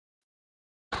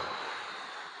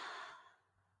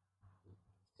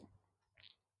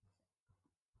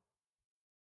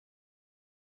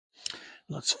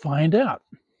Let's find out.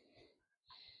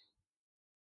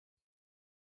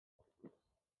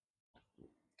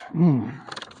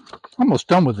 Almost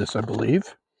done with this, I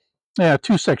believe. Yeah,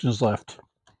 2 sections left.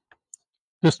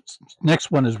 This next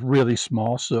one is really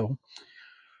small, so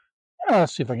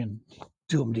let's see if I can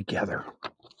do them together.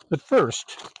 But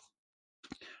first,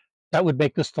 that would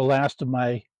make this the last of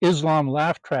my Islam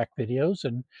laugh track videos,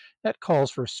 and that calls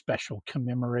for special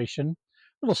commemoration.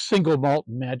 A little single malt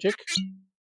magic.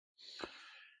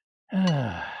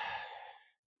 Now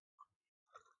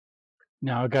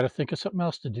I got to think of something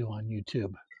else to do on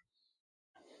YouTube,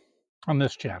 on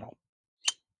this channel.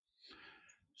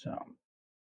 So,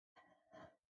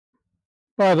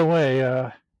 by the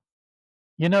way,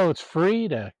 it's free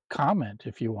to comment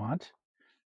if you want.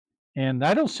 And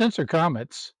I don't censor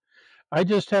comments. I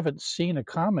just haven't seen a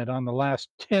comment on the last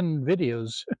 10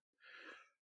 videos.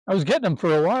 I was getting them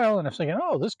for a while and I was thinking,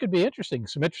 oh, this could be interesting.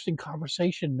 Some interesting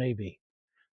conversation, maybe.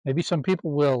 Maybe some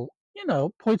people will,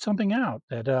 point something out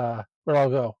that where I'll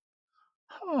go,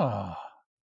 oh,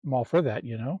 I'm all for that.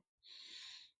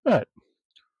 But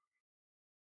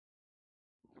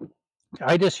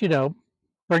I just,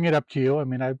 bring it up to you. I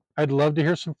mean, I'd love to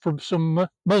hear from some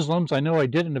Muslims. I know I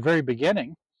did in the very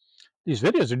beginning. These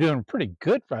videos are doing pretty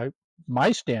good by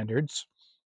my standards.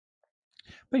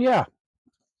 But yeah,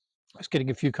 I was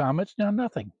getting a few comments. Now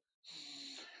nothing.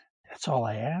 That's all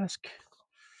I ask.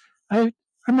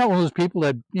 I'm not one of those people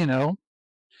that,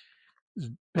 is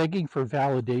begging for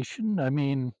validation. I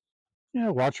mean,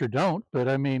 watch or don't, but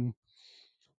I mean,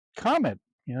 comment,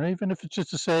 even if it's just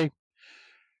to say,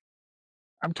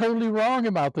 I'm totally wrong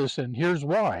about this and here's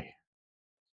why.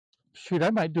 Shoot,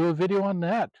 I might do a video on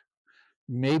that.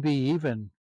 Maybe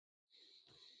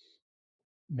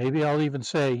I'll even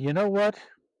say, you know what?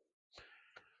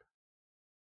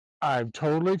 I've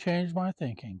totally changed my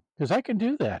thinking because I can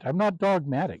do that. I'm not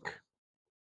dogmatic.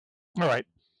 All right.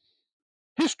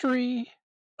 History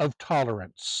of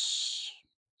tolerance.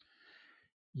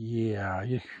 Yeah,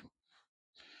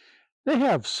 they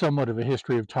have somewhat of a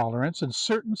history of tolerance in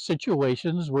certain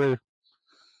situations where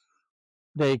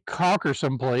they conquer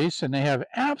someplace and they have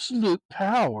absolute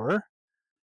power,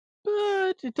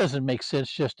 but it doesn't make sense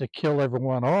just to kill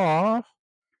everyone off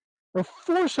or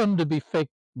force them to be fake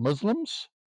Muslims.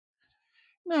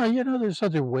 No, there's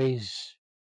other ways.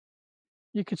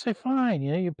 You could say, fine,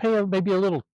 you pay maybe a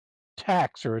little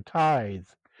tax or a tithe.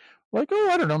 Like, oh,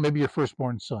 I don't know, maybe your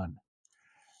firstborn son,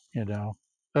 you know.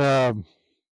 Um,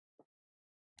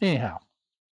 anyhow,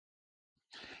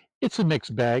 it's a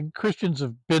mixed bag. Christians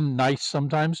have been nice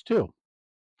sometimes too.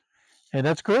 And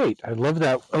that's great. I love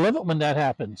that. I love it when that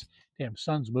happens. Damn,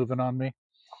 sun's moving on me.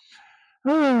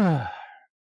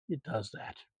 It does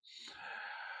that.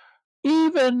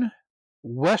 Even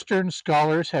Western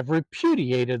scholars have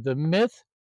repudiated the myth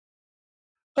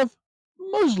of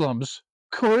Muslims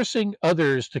coercing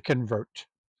others to convert.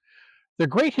 The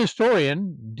great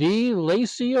historian D.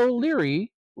 Lacy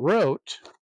O'Leary wrote,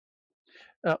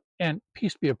 and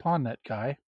peace be upon that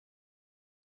guy.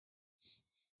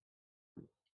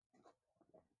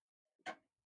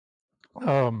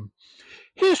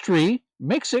 History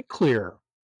makes it clear,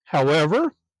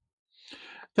 however,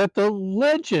 that the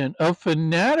legend of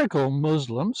fanatical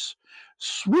Muslims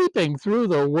sweeping through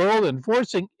the world and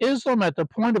forcing Islam at the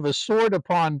point of a sword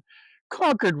upon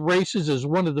conquered races is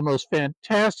one of the most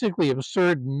fantastically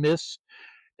absurd myths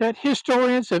that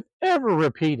historians have ever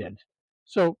repeated.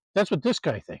 So that's what this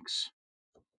guy thinks.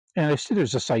 And I see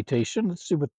there's a citation. Let's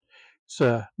see what it's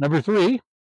number 3.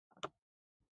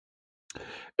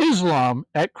 Islam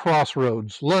at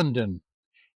Crossroads, London,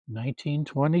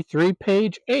 1923,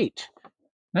 page 8.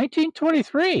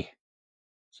 1923.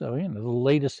 So, the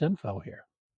latest info here.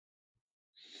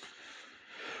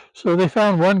 So they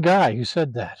found one guy who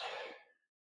said that.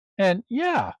 And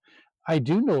yeah, I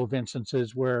do know of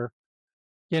instances where,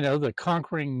 the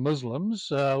conquering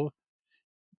Muslims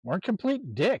weren't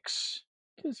complete dicks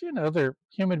because, they're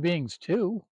human beings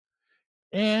too.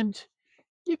 And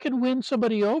you can win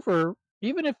somebody over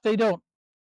even if they don't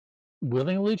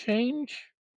willingly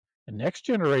change. The next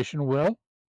generation will.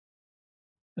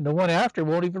 And the one after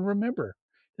won't even remember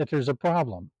that there's a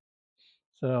problem.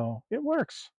 So it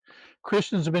works.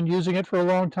 Christians have been using it for a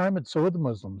long time, and so have the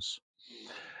Muslims.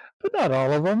 But not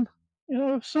all of them.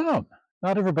 Some.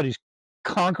 Not everybody's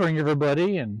conquering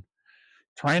everybody and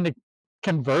trying to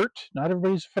convert. Not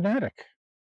everybody's a fanatic.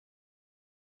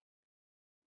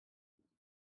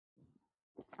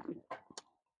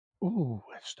 Ooh,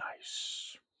 that's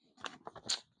nice.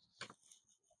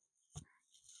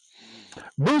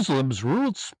 Muslims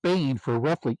ruled Spain for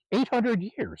roughly 800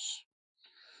 years.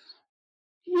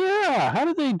 Yeah, how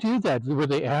did they do that? Were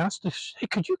they asked, hey,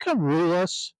 could you come rule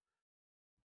us?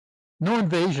 No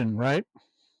invasion, right?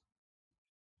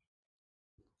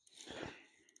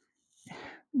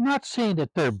 I'm not saying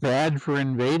that they're bad for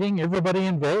invading. Everybody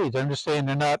invades. I'm just saying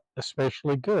they're not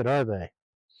especially good, are they?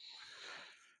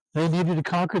 They needed to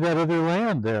conquer that other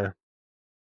land there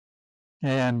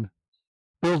and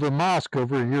build a mosque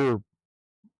over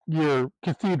your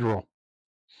cathedral.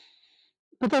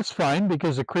 But that's fine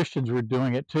because the Christians were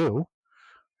doing it too.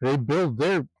 They build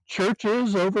their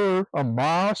churches over a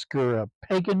mosque or a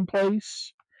pagan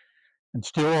place and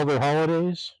steal all their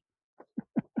holidays.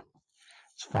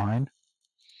 It's fine.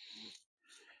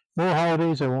 More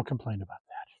holidays, I won't complain about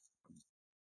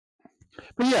that.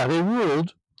 But yeah, they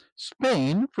ruled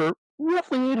Spain for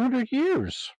roughly 800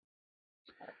 years.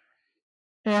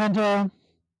 And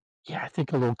yeah, I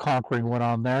think a little conquering went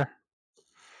on there.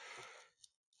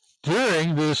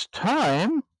 During this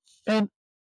time, and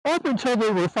up until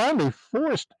they were finally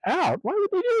forced out, why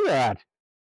would they do that?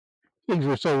 Things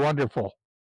were so wonderful.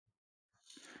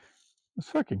 Those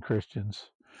fucking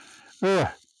Christians. Ugh.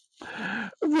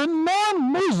 The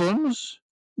non-Muslims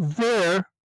there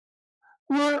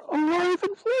were alive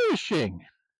and flourishing.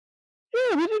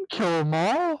 Yeah, they didn't kill them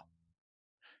all.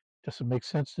 Doesn't make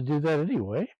sense to do that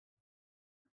anyway.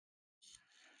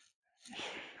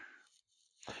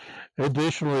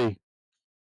 Additionally,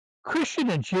 Christian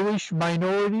and Jewish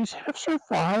minorities have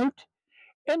survived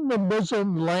in the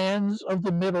Muslim lands of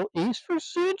the Middle East for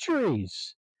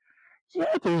centuries.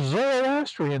 Yeah, there's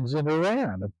Zoroastrians in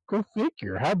Iran. Go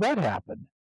figure. How'd that happen?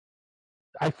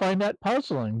 I find that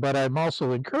puzzling, but I'm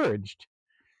also encouraged.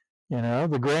 You know,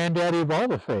 the granddaddy of all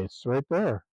the faiths right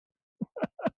there.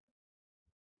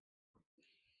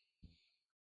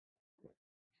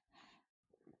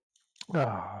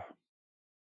 Ah.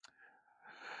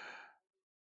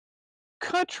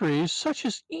 Countries such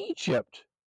as Egypt,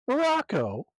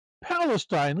 Morocco,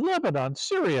 Palestine, Lebanon,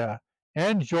 Syria,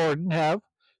 and Jordan have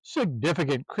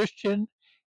significant Christian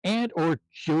and or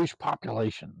Jewish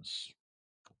populations.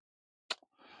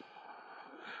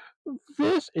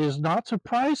 This is not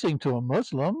surprising to a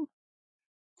Muslim,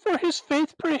 for his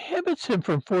faith prohibits him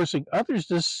from forcing others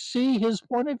to see his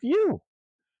point of view.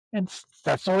 And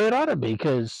that's the way it ought to be,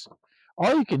 because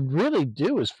all you can really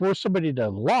do is force somebody to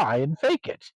lie and fake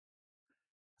it.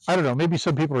 I don't know, maybe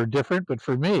some people are different, but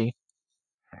for me,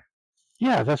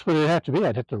 yeah, that's what it'd have to be.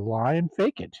 I'd have to lie and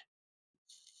fake it.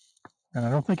 And I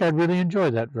don't think I'd really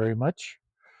enjoy that very much.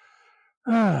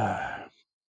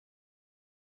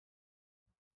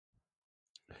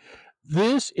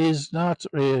 This is not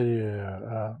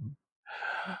the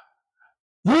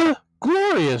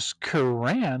glorious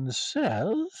Quran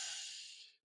says,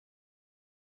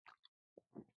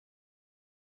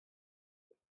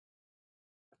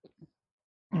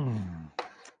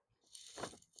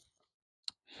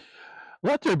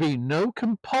 let there be no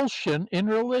compulsion in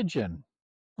religion.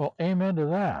 Well, amen to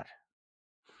that.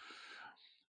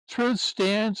 Truth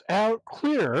stands out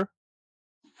clear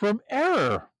from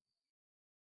error.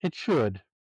 It should.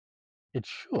 It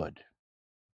should.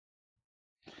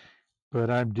 But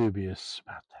I'm dubious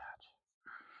about that.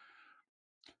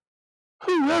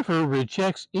 Whoever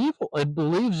rejects evil and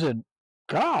believes in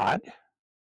God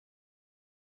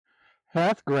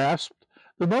hath grasped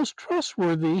the most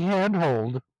trustworthy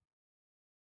handhold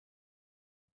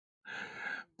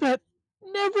that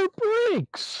never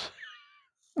breaks.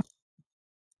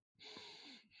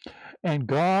 And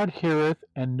God heareth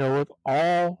and knoweth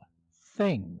all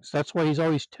things. That's why he's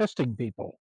always testing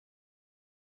people.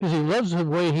 Because he loves the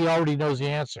way he already knows the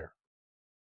answer.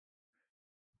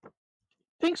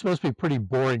 Things must be pretty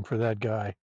boring for that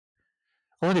guy.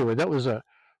 Well, anyway, that was a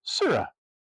Surah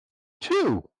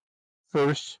 2,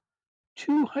 verse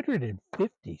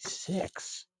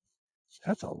 256.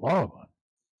 That's a long one.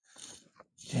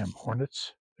 Damn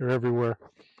hornets. They're everywhere.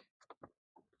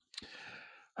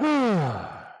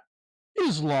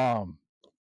 Islam,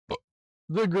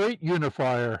 the great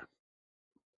unifier.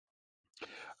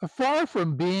 Far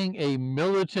from being a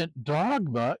militant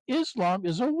dogma, Islam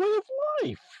is a way of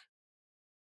life.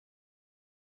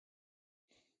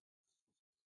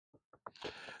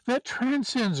 That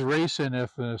transcends race and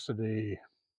ethnicity.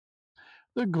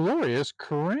 The glorious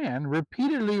Quran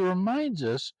repeatedly reminds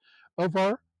us of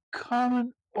our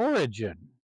common origin.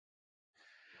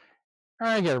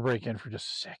 I got to break in for just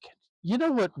a second. You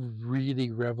know what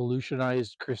really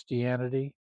revolutionized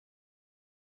Christianity?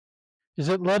 Is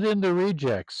it let in the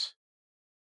rejects.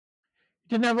 It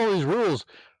didn't have all these rules.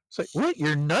 It's like, what?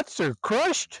 Your nuts are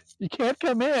crushed? You can't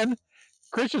come in.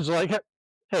 Christians are like,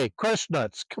 hey, crushed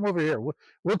nuts, come over here.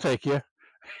 We'll take you.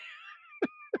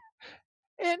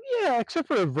 And yeah, except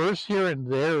for a verse here and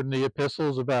there in the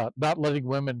epistles about not telling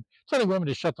women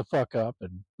to shut the fuck up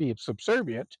and be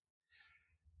subservient.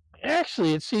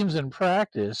 Actually, it seems in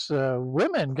practice,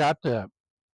 women got to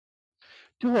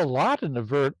do a lot in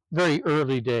the very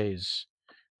early days.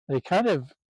 They kind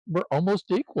of were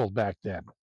almost equal back then,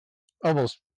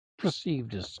 almost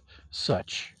perceived as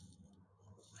such.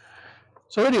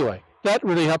 So anyway, that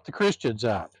really helped the Christians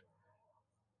out.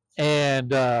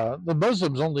 And the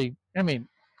Muslims only, I mean,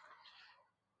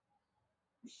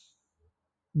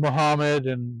 Muhammad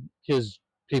and his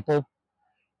people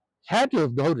had to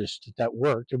have noticed that that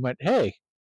worked and went, hey,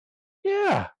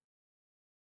 yeah,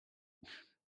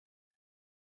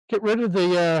 get rid of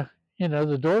the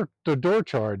door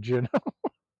charge,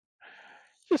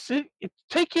 just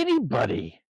take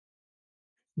anybody.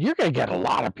 You're going to get a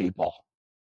lot of people.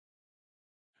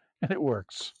 And it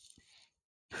works.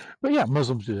 But yeah,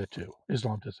 Muslims do that too.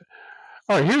 Islam does it.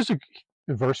 All right, here's a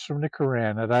verse from the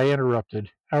Quran that I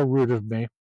interrupted. How rude of me.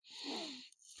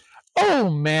 Oh,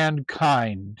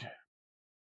 mankind,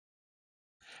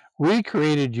 we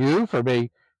created you from a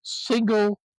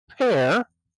single pair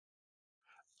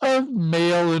of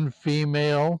male and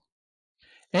female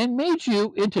and made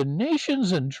you into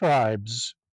nations and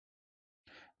tribes.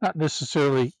 Not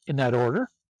necessarily in that order.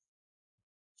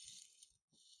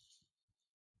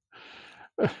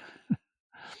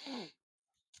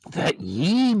 That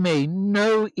ye may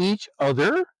know each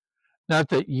other, not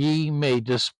that ye may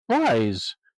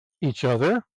despise each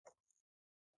other.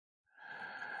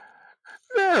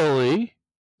 Verily,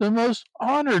 the most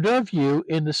honored of you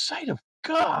in the sight of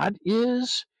God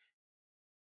is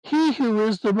he who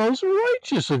is the most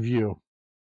righteous of you.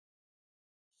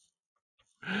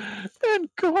 And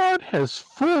God has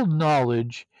full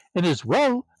knowledge and is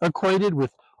well acquainted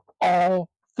with all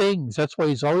things. That's why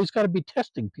he's always got to be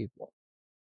testing people,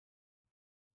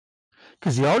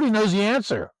 because he already knows the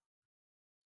answer.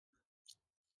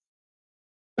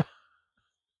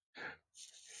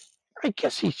 I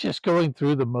guess he's just going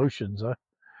through the motions.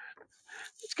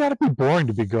 It's got to be boring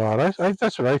to be God.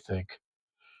 That's what I think.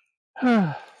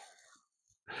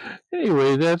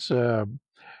 Anyway, that's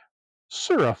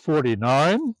Surah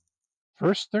 49,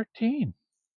 verse 13.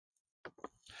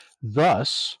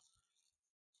 Thus,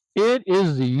 it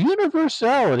is the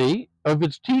universality of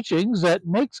its teachings that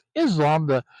makes Islam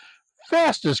the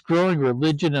fastest growing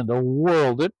religion in the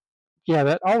world. Yeah,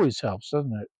 that always helps,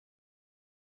 doesn't it?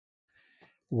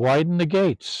 Widen the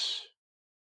gates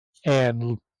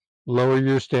and lower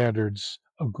your standards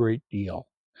a great deal.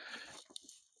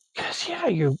 Because yeah,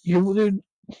 the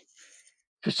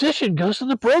physician goes to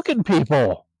the broken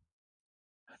people,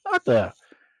 not the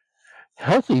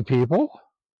healthy people.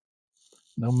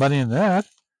 No money in that.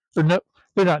 Or no,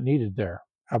 they're not needed there.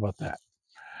 How about that?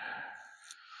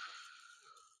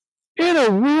 In a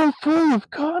world full of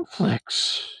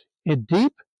conflicts and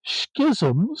deep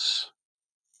schisms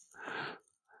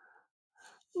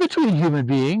between human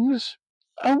beings,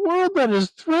 a world that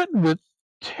is threatened with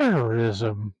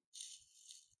terrorism,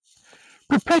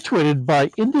 perpetuated by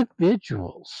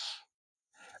individuals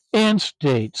and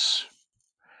states,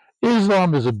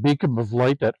 Islam is a beacon of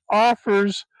light that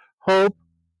offers hope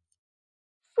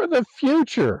for the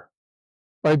future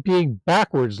by being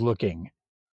backwards looking.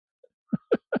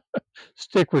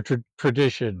 Stick with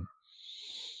tradition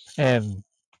and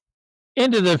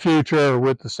into the future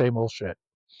with the same old shit.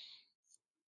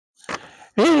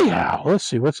 Anyhow, let's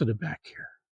see what's in the back here.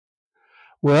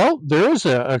 Well, there is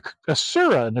a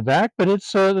surah in the back, but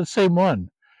it's the same one,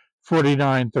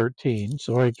 49:13.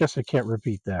 So I guess I can't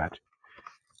repeat that.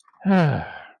 A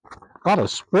lot of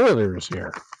spoilers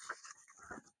here.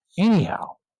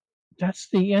 Anyhow, that's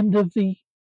the end of the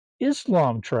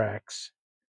Islam tracks.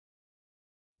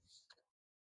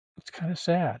 It's kind of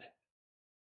sad.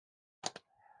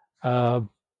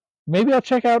 Maybe I'll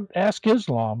check out Ask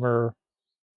Islam or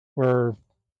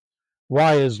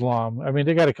Why Islam. I mean,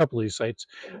 they got a couple of these sites.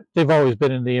 They've always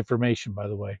been in the information, by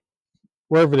the way.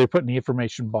 Wherever they put in the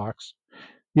information box,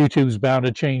 YouTube's bound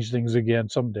to change things again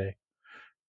someday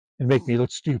and make me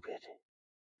look stupid.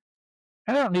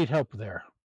 I don't need help there.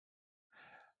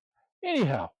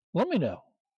 Anyhow, let me know.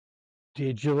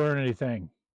 Did you learn anything?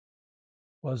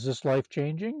 Was this life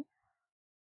changing?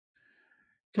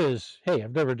 Because, hey,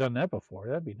 I've never done that before.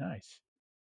 That'd be nice.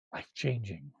 Life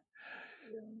changing.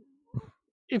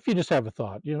 If you just have a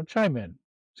thought, chime in.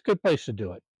 It's a good place to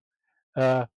do it.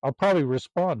 I'll probably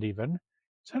respond even.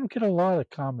 So I don't get a lot of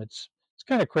comments. It's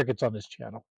kind of crickets on this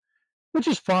channel, which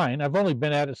is fine. I've only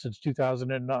been at it since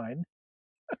 2009.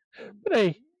 But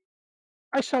hey,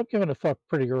 I stopped giving a fuck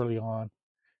pretty early on,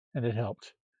 and it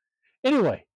helped.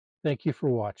 Anyway, thank you for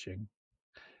watching.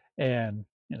 And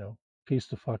you know, peace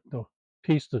the fuck no,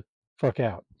 peace the fuck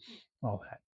out, all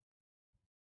that.